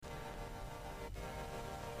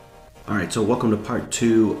All right, so welcome to part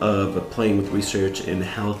two of Playing with Research in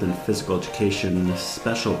Health and Physical Education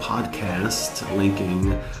special podcast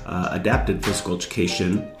linking adapted physical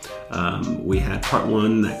education. We had part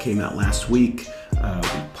one that came out last week. We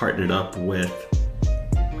partnered up with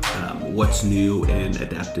What's New in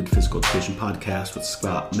Adapted Physical Education podcast with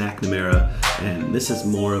Scott McNamara, and this is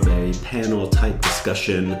more of a panel type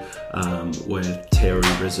discussion with Terry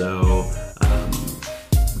Rizzo,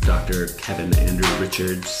 Dr. Kevin Andrew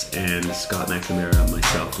Richards, and Scott McNamara,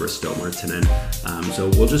 myself, Risto Martinen. So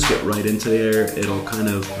we'll just get right into there. It'll kind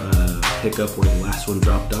of pick up where the last one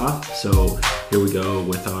dropped off. So here we go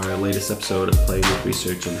with our latest episode of Playing with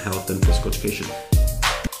Research in Health and Physical Education.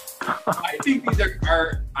 I think these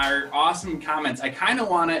are awesome comments. I kind of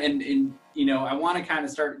want to, and I want to kind of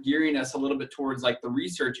start gearing us a little bit towards like the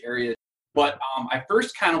research area. But I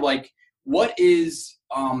first kind of like, what is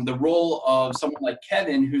the role of someone like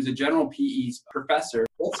Kevin, who's a general PE professor?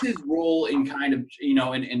 What's his role in kind of,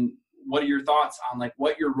 and what are your thoughts on like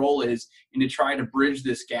what your role is in to try to bridge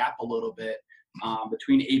this gap a little bit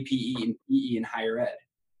between APE and PE in higher ed?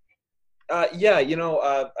 I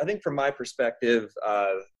think from my perspective,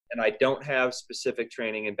 and I don't have specific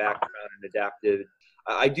training and background in adaptive,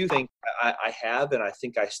 I do think I have, and I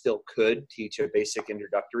think I still could teach a basic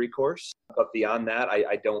introductory course. But beyond that,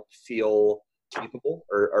 I don't feel capable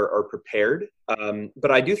or prepared. But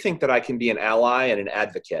I do think that I can be an ally and an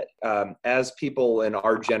advocate. As people in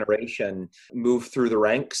our generation move through the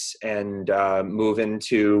ranks and move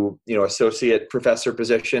into, associate professor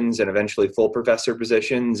positions and eventually full professor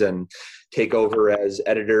positions and take over as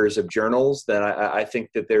editors of journals, then I think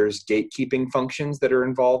that there's gatekeeping functions that are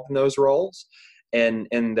involved in those roles. And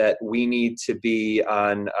that we need to be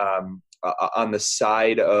on the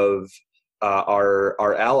side of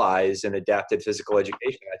our allies in adapted physical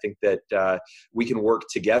education. I think that we can work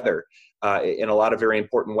together in a lot of very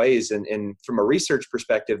important ways. And from a research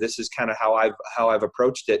perspective, this is kind of how I've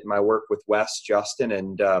approached it in my work with Wes, Justin,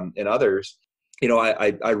 and others.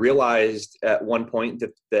 I realized at one point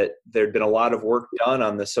that there'd been a lot of work done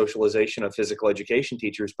on the socialization of physical education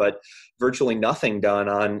teachers, but virtually nothing done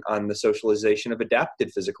on the socialization of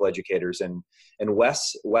adapted physical educators. And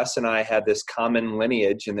Wes and I had this common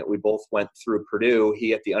lineage in that we both went through Purdue,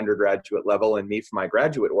 he at the undergraduate level and me for my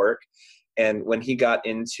graduate work. And when he got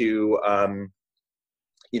into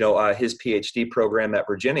his PhD program at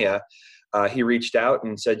Virginia, he reached out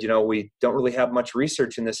and said, we don't really have much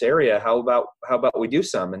research in this area. How about we do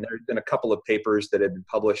some? And there's been a couple of papers that had been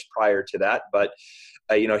published prior to that. But,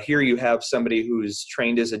 here you have somebody who's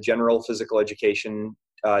trained as a general physical education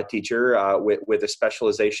teacher with a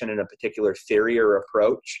specialization in a particular theory or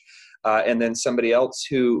approach. And then somebody else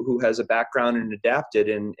who has a background in adapted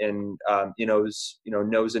and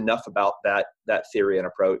knows enough about that theory and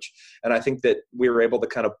approach. And I think that we were able to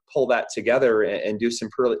kind of pull that together and do some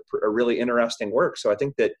really interesting work. So I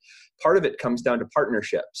think that part of it comes down to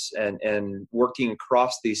partnerships and working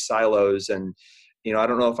across these silos. And I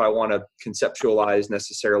don't know if I want to conceptualize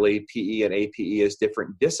necessarily PE and APE as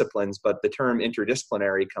different disciplines, but the term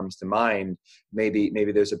interdisciplinary comes to mind. Maybe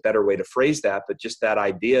there's a better way to phrase that, but just that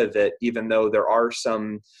idea that even though there are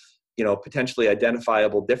some, potentially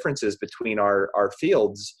identifiable differences between our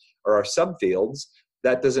fields or our subfields,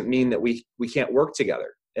 that doesn't mean that we can't work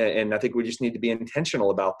together. And I think we just need to be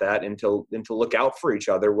intentional about that and to look out for each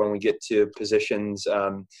other when we get to positions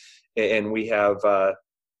and we have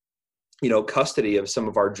custody of some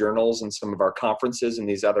of our journals and some of our conferences and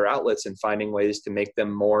these other outlets, and finding ways to make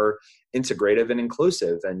them more integrative and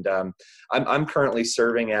inclusive. And I'm currently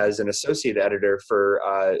serving as an associate editor for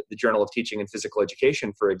the Journal of Teaching and Physical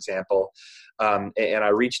Education, for example. And I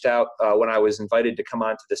reached out when I was invited to come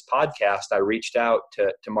onto this podcast. I reached out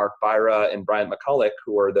to Mark Byra and Bryant McCulloch,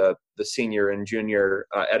 who are the senior and junior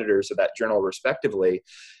editors of that journal, respectively.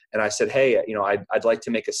 And I said, hey, I'd like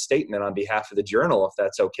to make a statement on behalf of the journal, if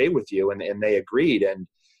that's okay with you. And they agreed. And,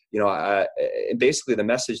 basically the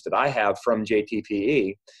message that I have from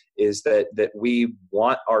JTPE is that we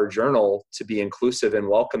want our journal to be inclusive and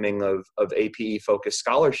welcoming of APE-focused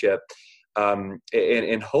scholarship,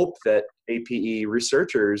 and hope that APE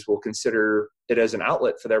researchers will consider it as an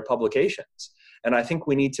outlet for their publications. And I think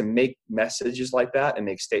we need to make messages like that and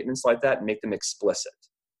make statements like that and make them explicit.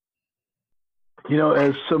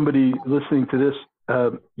 As somebody listening to this,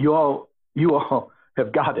 you all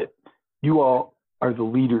have got it. You all are the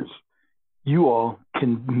leaders. You all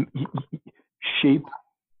can shape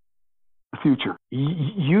the future.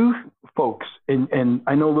 You folks, and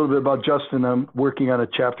I know a little bit about Justin. I'm working on a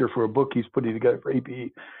chapter for a book he's putting together for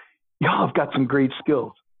APE. Y'all have got some great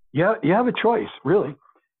skills. Yeah, you have a choice, really.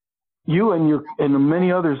 You and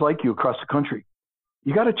many others like you across the country.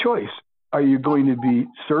 you got a choice. Are you going to be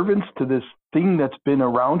servants to this thing that's been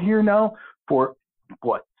around here now for,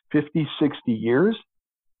 50, 60 years?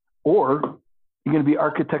 Or you're going to be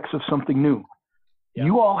architects of something new. Yeah.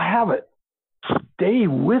 You all have it. Stay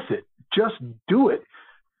with it. Just do it.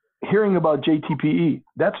 Hearing about JTPE,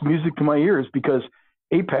 that's music to my ears, because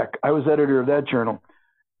APAC, I was editor of that journal.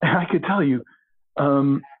 And I could tell you,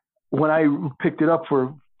 when I picked it up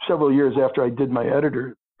for several years after I did my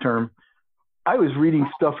editor term, I was reading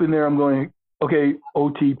stuff in there. I'm going, okay,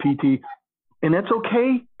 OT, PT. And that's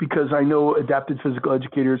okay, because I know adapted physical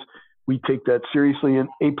educators, we take that seriously. And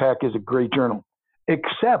APAC is a great journal.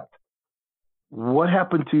 Except, what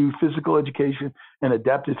happened to physical education and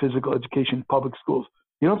adapted physical education in public schools?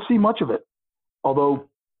 You don't see much of it. Although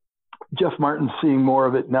Jeff Martin's seeing more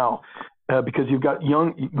of it now, because you've got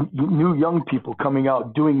new young people coming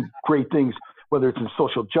out doing great things, whether it's in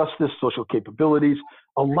social justice, social capabilities,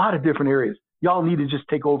 a lot of different areas. Y'all need to just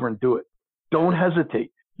take over and do it. Don't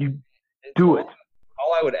hesitate. You do it.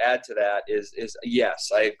 All I would add to that is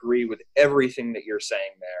yes, I agree with everything that you're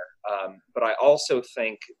saying there. But I also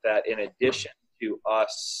think that in addition to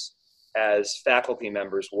us as faculty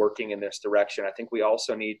members working in this direction, I think we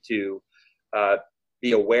also need to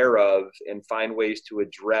be aware of and find ways to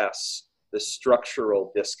address the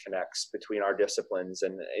structural disconnects between our disciplines.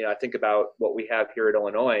 And I think about what we have here at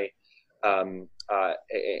Illinois.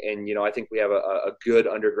 I think we have a good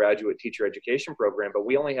undergraduate teacher education program, but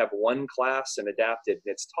we only have one class in adapted,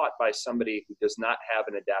 and it's taught by somebody who does not have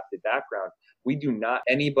an adapted background. We do not,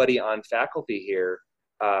 anybody on faculty here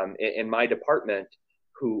in my department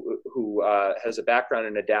who has a background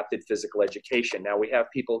in adapted physical education. Now, we have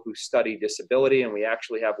people who study disability, and we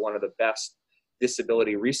actually have one of the best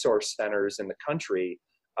disability resource centers in the country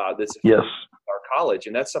that's yes. our college,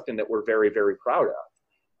 and that's something that we're very, very proud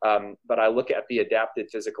of. But I look at the adapted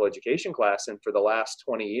physical education class, and for the last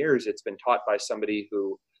 20 years, it's been taught by somebody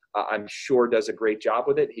who I'm sure does a great job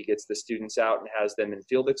with it. He gets the students out and has them in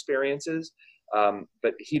field experiences,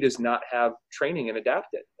 but he does not have training in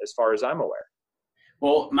adapted, as far as I'm aware.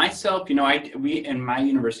 Well, myself, we in my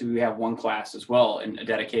university, we have one class as well, and a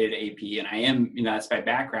dedicated AP, and I am, that's my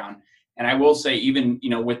background. And I will say, even,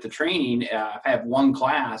 with the training, if I have one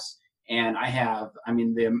class and I have,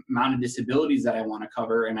 the amount of disabilities that I want to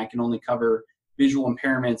cover, and I can only cover visual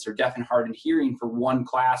impairments or deaf and hard of hearing for one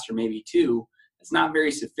class or maybe two, it's not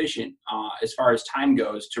very sufficient as far as time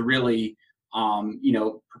goes to really,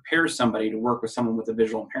 prepare somebody to work with someone with a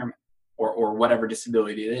visual impairment or whatever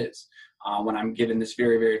disability it is. When I'm given this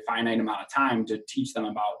very, very finite amount of time to teach them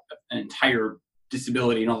about an entire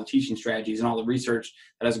disability and all the teaching strategies and all the research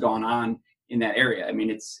that has gone on in that area.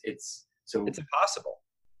 It's impossible.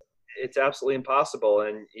 It's absolutely impossible.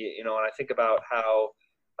 And, and I think about how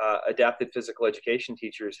adapted physical education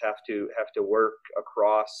teachers have to work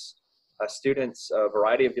across students, a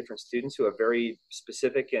variety of different students who have very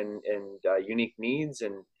specific and unique needs.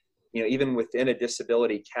 And, even within a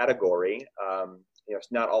disability category,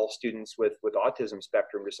 not all students with autism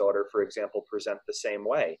spectrum disorder, for example, present the same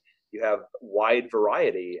way. You have wide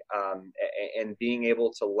variety, and being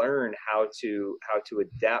able to learn how to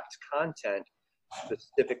adapt content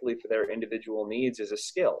specifically for their individual needs is a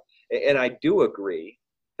skill. And I do agree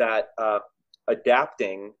that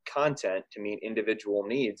adapting content to meet individual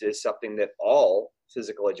needs is something that all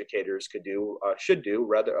physical educators should do,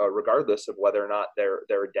 regardless of whether or not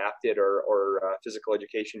they're adapted or physical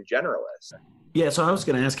education generalists. Yeah, so I was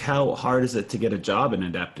going to ask, how hard is it to get a job in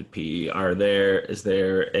adapted PE? Is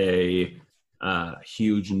there a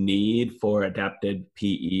huge need for adapted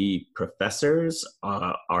PE professors?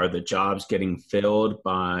 Are the jobs getting filled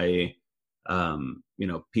by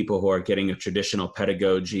people who are getting a traditional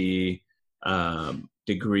pedagogy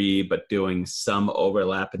degree but doing some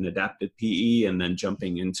overlap in adapted PE and then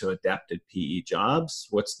jumping into adapted PE jobs?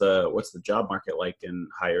 What's the job market like in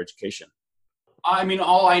higher education?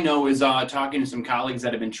 All I know is talking to some colleagues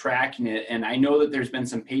that have been tracking it, and I know that there's been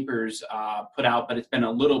some papers put out, but it's been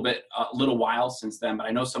a little while since then. But I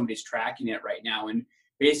know somebody's tracking it right now, and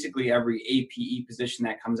basically every APE position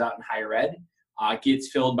that comes out in higher ed gets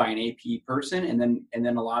filled by an APE person, and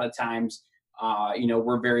then a lot of times,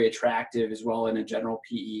 we're very attractive as well in a general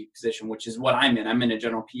PE position, which is what I'm in. I'm in a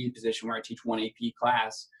general PE position where I teach one AP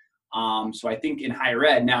class. So I think in higher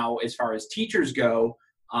ed now, as far as teachers go,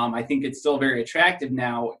 I think it's still very attractive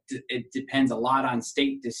now. It depends a lot on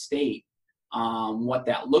state to state, what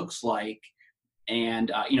that looks like.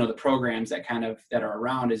 And, the programs that are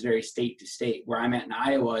around is very state to state. Where I'm at in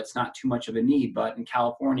Iowa, it's not too much of a need, but in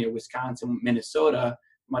California, Wisconsin, Minnesota,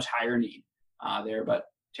 much higher need there. But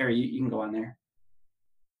Terry, you can go on there.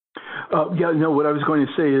 What I was going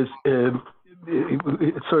to say is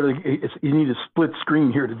it's sort of, you need a split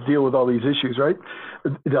screen here to deal with all these issues, right?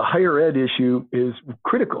 The higher ed issue is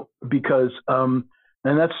critical because, and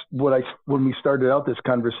that's when we started out this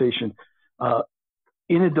conversation,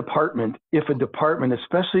 in a department,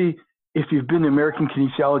 especially if you've been to American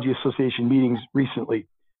Kinesiology Association meetings recently,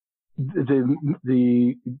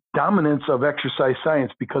 the dominance of exercise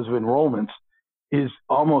science because of enrollments is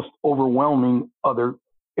almost overwhelming other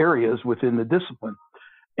areas within the discipline.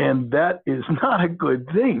 And that is not a good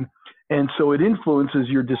thing. And so it influences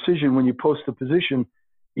your decision when you post a position.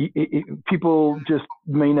 People just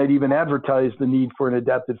may not even advertise the need for an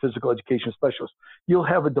adapted physical education specialist. You'll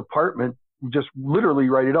have a department just literally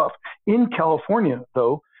write it off. In California,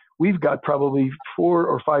 though, we've got probably 4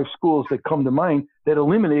 or 5 schools that come to mind that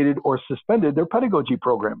eliminated or suspended their pedagogy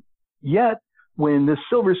program. Yet, when the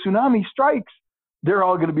silver tsunami strikes, they're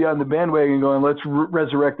all going to be on the bandwagon going, let's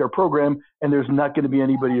resurrect our program, and there's not going to be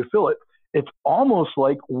anybody to fill it. It's almost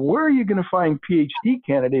like, where are you going to find PhD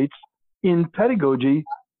candidates in pedagogy?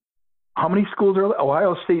 How many schools are there?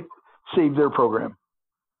 Ohio State saved their program.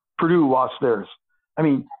 Purdue lost theirs. I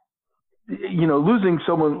mean, losing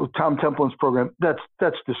someone with Tom Templin's program,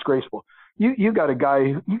 that's disgraceful. You got a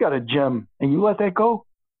guy, you got a gem, and you let that go?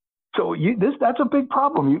 So that's a big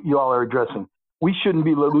problem you all are addressing. We shouldn't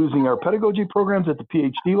be losing our pedagogy programs at the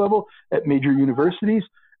PhD level at major universities,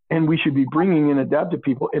 and we should be bringing in adaptive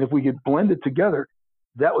people. And if we could blend it together,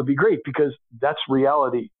 that would be great because that's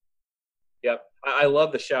reality. Yep. I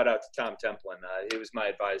love the shout out to Tom Templin. He was my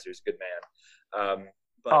advisor. He's a good man.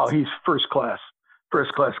 He's first class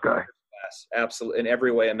guy. Absolutely, in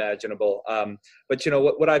every way imaginable. But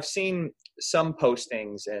what I've seen some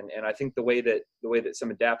postings, and I think the way that some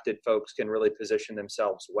adapted folks can really position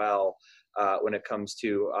themselves well when it comes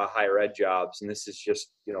to higher ed jobs, and this is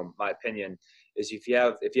just my opinion, is if you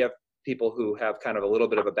have people who have kind of a little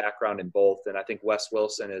bit of a background in both, and I think Wes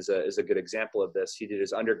Wilson is a good example of this. He did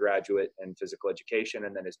his undergraduate in physical education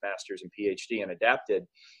and then his master's and PhD in adapted,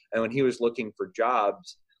 and when he was looking for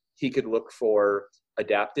jobs, he could look for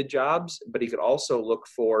adapted jobs, but he could also look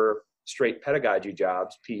for straight pedagogy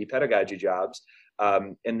jobs, PE pedagogy jobs.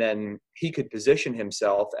 And then he could position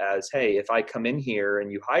himself as, hey, if I come in here and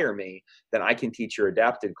you hire me, then I can teach your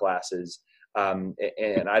adapted classes.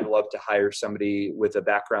 And I'd love to hire somebody with a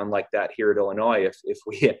background like that here at Illinois if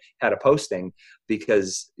we had a posting,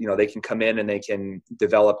 because they can come in and they can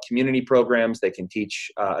develop community programs, they can teach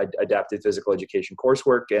adapted physical education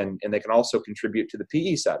coursework, and they can also contribute to the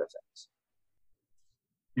PE side of things.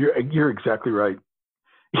 You're exactly right.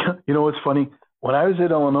 You know what's funny? When I was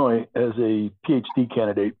at Illinois as a PhD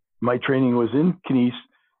candidate, my training was in kines,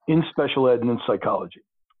 in special ed, and in psychology.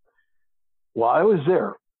 While I was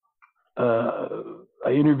there,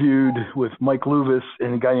 I interviewed with Mike Luvis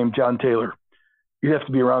and a guy named John Taylor. You'd have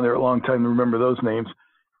to be around there a long time to remember those names.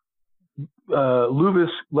 Luvis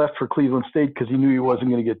left for Cleveland State because he knew he wasn't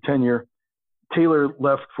going to get tenure. Taylor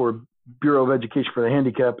left for Bureau of Education for the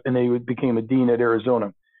Handicap, and they became a dean at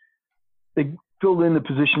Arizona. They filled in the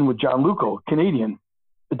position with John Luco, Canadian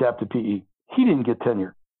adapted PE. He didn't get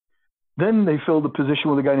tenure. Then they filled the position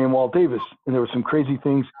with a guy named Walt Davis, and there were some crazy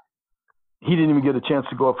things. He didn't even get a chance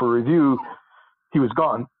to go up for review. He was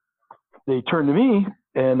gone. They turned to me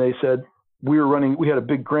and they said, we had a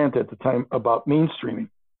big grant at the time about mainstreaming.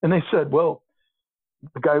 And they said, well,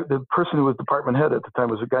 the person who was department head at the time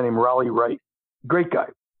was a guy named Raleigh Wright. Great guy.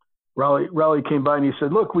 Raleigh came by and he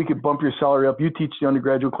said, look, we could bump your salary up. You teach the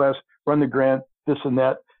undergraduate class, run the grant, this and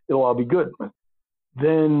that. It'll all be good.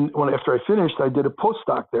 Then after I finished, I did a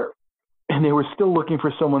postdoc there, and they were still looking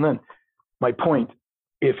for someone then. My point,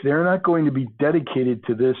 if they're not going to be dedicated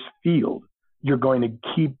to this field, you're going to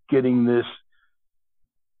keep getting this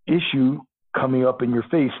issue coming up in your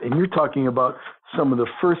face. And you're talking about some of the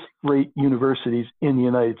first-rate universities in the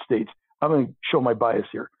United States. I'm going to show my bias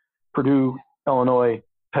here. Purdue, Illinois,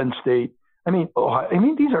 Penn State.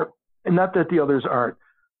 Ohio. These are, and not that the others aren't,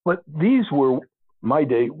 but these were, my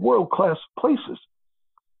day, world-class places.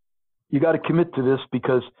 You got to commit to this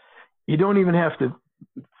because you don't even have to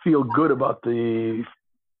feel good about the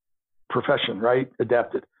profession, right?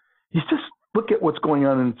 Adapted. You just look at what's going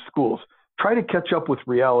on in schools. Try to catch up with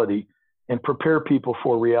reality and prepare people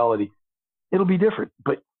for reality. It'll be different,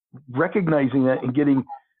 but recognizing that and getting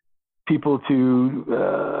people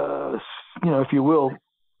to, if you will,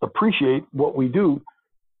 appreciate what we do.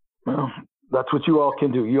 Well, that's what you all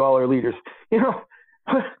can do. You all are leaders.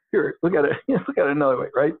 Here, look at it. Look at it another way,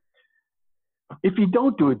 right? If you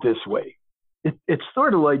don't do it this way, it's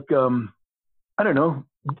sort of like,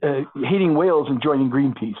 hating whales and joining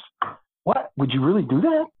Greenpeace. What? Would you really do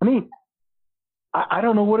that? I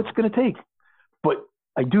don't know what it's going to take. But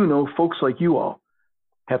I do know folks like you all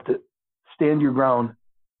have to stand your ground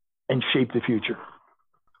and shape the future.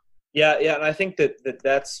 Yeah, and I think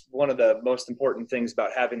that's one of the most important things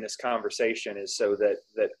about having this conversation is so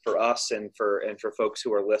that for us and for folks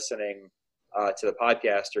who are listening to the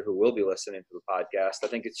podcast or who will be listening to the podcast, I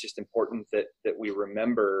think it's just important that we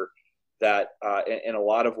remember that in a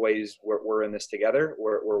lot of ways we're in this together.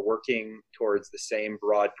 We're working towards the same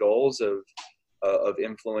broad goals of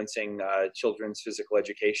influencing children's physical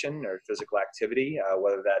education or physical activity,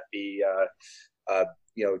 whether that be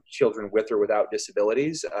children with or without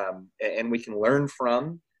disabilities, and we can learn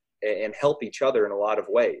from and help each other in a lot of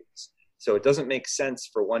ways. So it doesn't make sense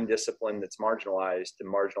for one discipline that's marginalized to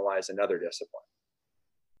marginalize another discipline.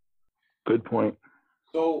 Good point.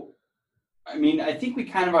 So, I mean, I think we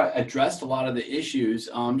kind of addressed a lot of the issues.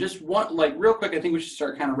 Just one, like real quick, I think we should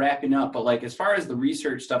start kind of wrapping up. But like as far as the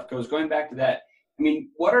research stuff goes, going back to that, I mean,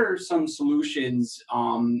 what are some solutions?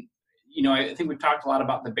 I think we've talked a lot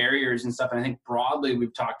about the barriers and stuff, and I think broadly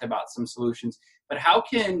we've talked about some solutions. But how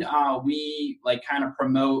can we like kind of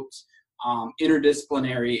promote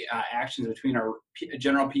interdisciplinary actions between our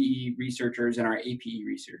general PE researchers and our APE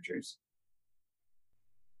researchers?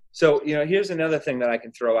 So, here's another thing that I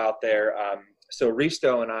can throw out there. So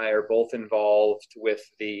Risto and I are both involved with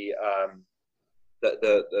the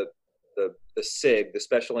SIG, the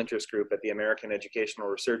Special Interest Group at the American Educational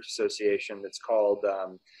Research Association, that's called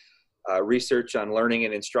Research on Learning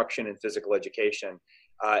and Instruction in Physical Education.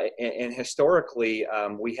 And historically,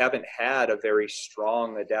 we haven't had a very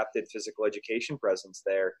strong adapted physical education presence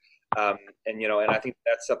there. And I think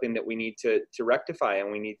that's something that we need to rectify,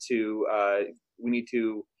 and we need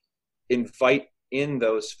to invite in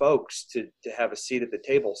those folks to have a seat at the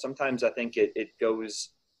table. Sometimes I think it goes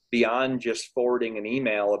beyond just forwarding an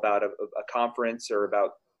email about a conference or about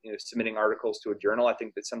submitting articles to a journal. I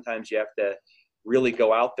think that sometimes you have to really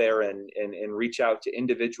go out there and reach out to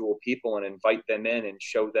individual people and invite them in and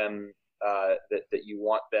show them that you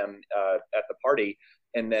want them at the party,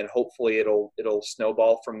 and then hopefully it'll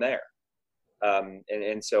snowball from there.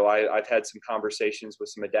 And so I've had some conversations with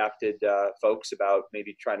some adapted folks about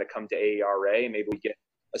maybe trying to come to AERA. Maybe we get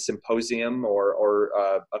a symposium or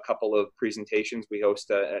a couple of presentations. We host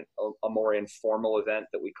a more informal event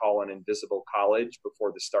that we call an Invisible College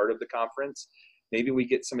before the start of the conference. Maybe we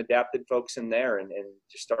get some adapted folks in there and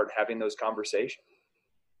just start having those conversations.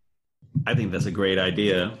 I think that's a great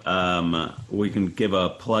idea. We can give a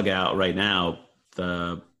plug out right now.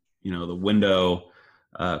 The window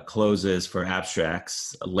closes for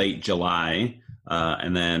abstracts late July,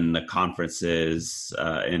 and then the conference is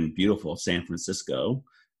in beautiful San Francisco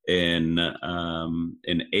in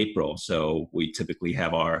April. So we typically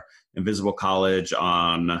have our Invisible College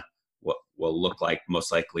on what will look like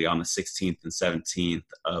most likely on the 16th and 17th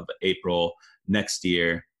of April next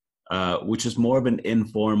year, which is more of an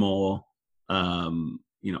informal,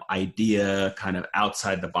 idea, kind of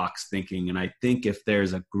outside the box thinking. And I think if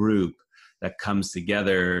there's a group that comes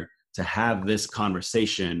together to have this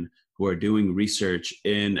conversation, who are doing research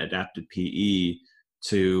in adapted PE,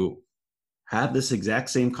 to have this exact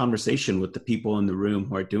same conversation with the people in the room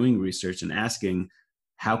who are doing research and asking,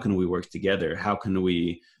 how can we work together? How can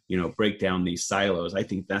we, break down these silos? I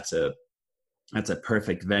think that's a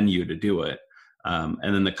perfect venue to do it.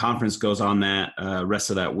 And then the conference goes on that rest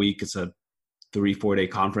of that week. It's a 3-4 day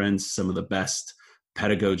conference, some of the best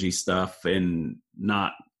pedagogy stuff in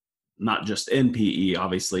not just in PE,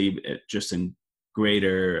 obviously, just in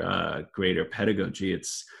greater pedagogy.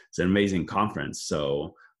 It's an amazing conference.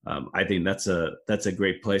 So I think that's a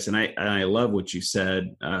great place. And I love what you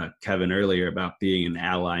said, Kevin, earlier about being an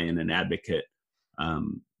ally and an advocate.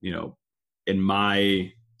 In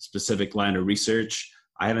my specific line of research,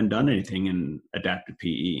 I haven't done anything in adapted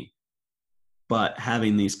PE, but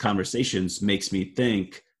having these conversations makes me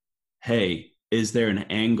think, hey, is there an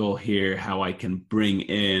angle here how I can bring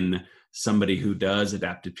in somebody who does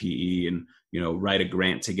adapted PE and, write a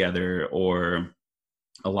grant together or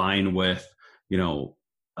align with,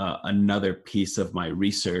 another piece of my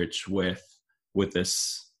research with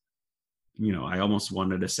this, I almost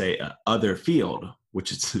wanted to say other field,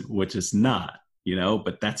 which is not,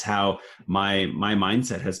 but that's how my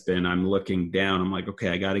mindset has been. I'm looking down, I'm like, okay,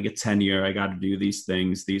 I got to get tenure. I got to do these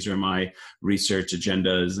things. These are my research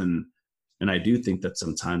agendas. And I do think that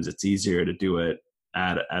sometimes it's easier to do it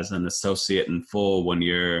as an associate in full when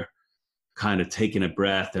you're kind of taking a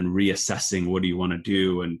breath and reassessing what do you want to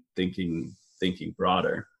do and thinking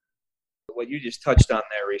broader. What you just touched on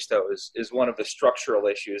there, Risto, is one of the structural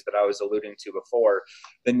issues that I was alluding to before.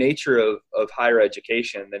 The nature of higher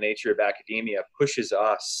education, the nature of academia pushes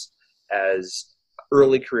us as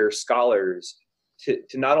early career scholars to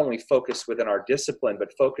not only focus within our discipline,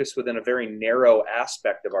 but focus within a very narrow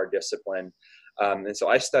aspect of our discipline. And so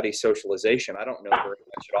I study socialization. I don't know very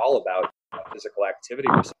much at all about physical activity.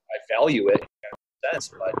 I value it in a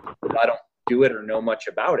sense, but I don't do it or know much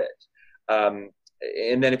about it.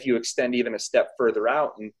 And then if you extend even a step further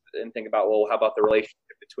out and think about, well, how about the relationship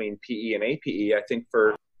between PE and APE? I think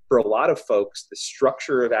for a lot of folks, the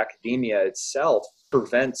structure of academia itself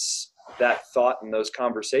prevents that thought and those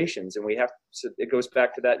conversations. And it goes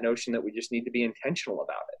back to that notion that we just need to be intentional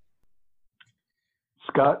about it.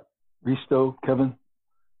 Scott, Risto, Kevin,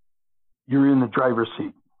 you're in the driver's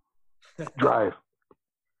seat. Drive.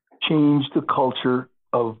 Change the culture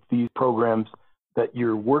of these programs that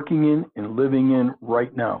you're working in and living in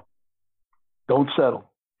right now. Don't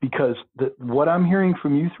settle, because what I'm hearing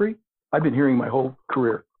from you three, I've been hearing my whole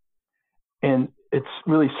career. And it's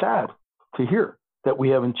really sad to hear that we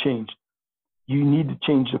haven't changed. You need to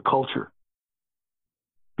change the culture,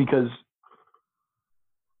 because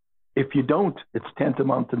if you don't, it's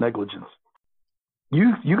tantamount to negligence.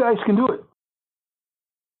 You guys can do it.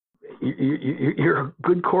 You're a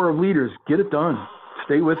good core of leaders. Get it done.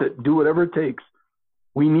 Stay with it. Do whatever it takes.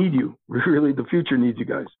 We need you. Really, the future needs you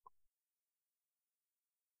guys.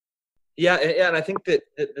 Yeah, and I think that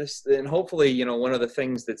this, and hopefully, one of the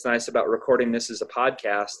things that's nice about recording this as a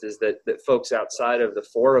podcast is that folks outside of the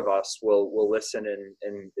four of us will listen,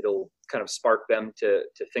 and it'll kind of spark them to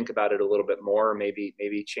think about it a little bit more, maybe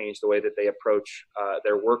change the way that they approach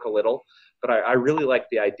their work a little. But I really like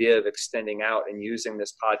the idea of extending out and using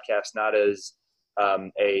this podcast not as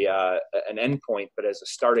an end point, but as a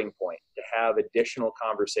starting point to have additional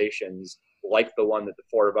conversations like the one that the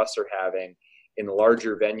four of us are having in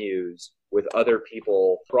larger venues with other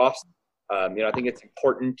people across. I think it's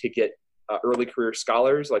important to get early career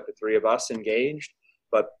scholars like the three of us engaged,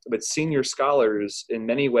 but senior scholars in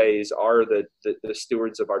many ways are the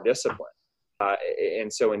stewards of our discipline.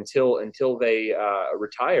 And so until they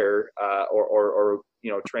retire or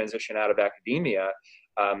transition out of academia,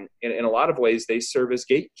 in a lot of ways they serve as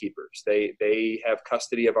gatekeepers. They have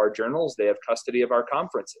custody of our journals. They have custody of our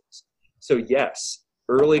conferences. So yes,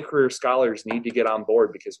 early career scholars need to get on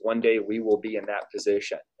board, because one day we will be in that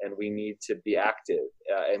position, and we need to be active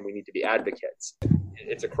and we need to be advocates.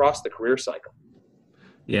 It's across the career cycle.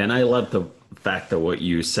 Yeah, and I love the fact that what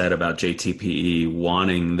you said about JTPE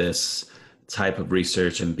wanting this type of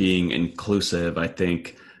research and being inclusive. I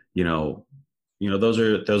think, those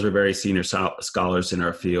are very senior scholars in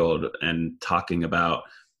our field, and talking about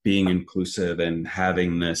being inclusive and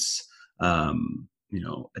having this,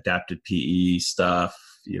 adapted PE stuff,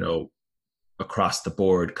 across the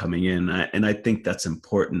board coming in. And I think that's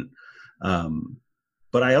important.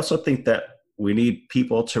 But I also think that we need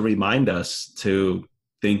people to remind us to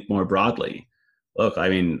think more broadly. Look,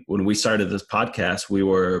 when we started this podcast, we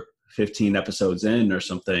were 15 episodes in or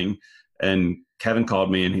something, and Kevin called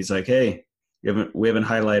me and he's like, "Hey, we haven't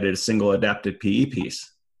highlighted a single adapted PE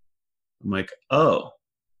piece." I'm like, "Oh,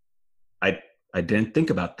 I didn't think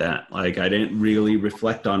about that. Like, I didn't really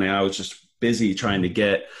reflect on it. I was just busy trying to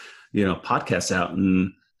get, podcasts out."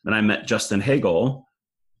 And then I met Justin Hagel,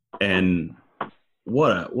 and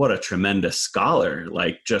what a tremendous scholar.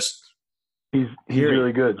 Like, just he's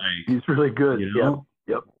really good. He's really good.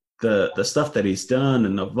 Yep. The stuff that he's done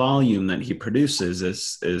and the volume that he produces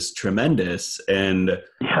is tremendous, and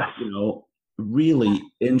yes. Really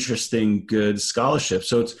interesting, good scholarship.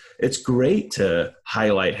 So it's great to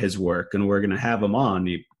highlight his work, and we're going to have him on.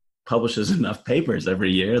 He publishes enough papers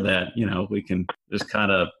every year that we can just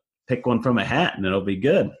kind of pick one from a hat and it'll be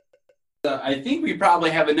good. I think we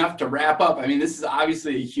probably have enough to wrap up. This is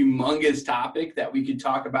obviously a humongous topic that we could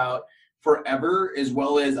talk about forever, as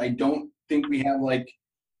well as I don't think we have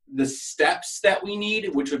the steps that we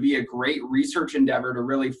need, which would be a great research endeavor to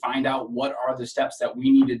really find out what are the steps that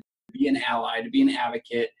we need to be an ally, to be an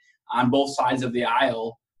advocate on both sides of the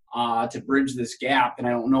aisle to bridge this gap. And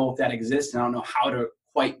I don't know if that exists, and I don't know how to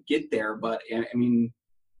quite get there, but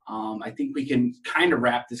I think we can kind of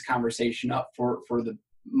wrap this conversation up for the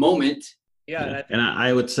moment. Yeah. And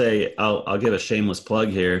I would say, I'll give a shameless plug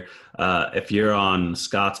here. If you're on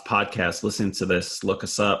Scott's podcast, listening to this, look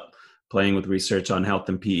us up, Playing with Research on Health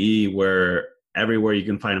and PE, where everywhere you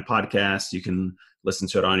can find a podcast, you can listen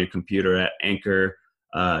to it on your computer at anchor.fm,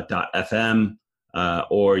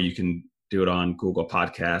 or you can do it on Google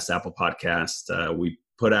Podcasts, Apple Podcasts. We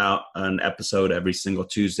put out an episode every single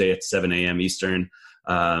Tuesday at 7 a.m. Eastern,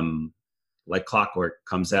 like clockwork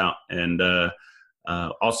comes out. And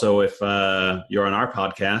also, if you're on our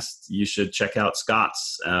podcast, you should check out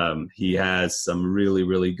Scott's. He has some really,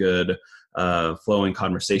 really good flowing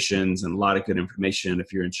conversations and a lot of good information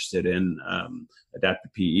if you're interested in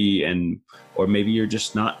adaptive PE, or maybe you're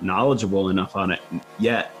just not knowledgeable enough on it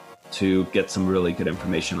yet to get some really good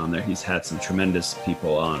information on there. He's had some tremendous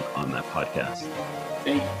people on that podcast.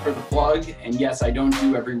 Thank you for the plug. And yes, I don't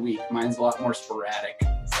do every week. Mine's a lot more sporadic.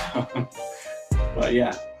 So, but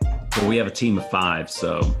yeah. Well, we have a team of 5,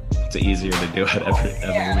 so it's easier to do it every week.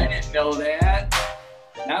 I didn't know that.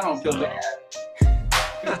 Now I don't feel bad.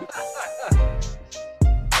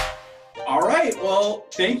 All right. Well,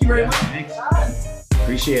 thank you very much. Thanks.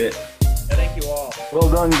 Appreciate it. Thank you all. Well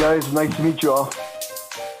done, guys. Nice to meet you all.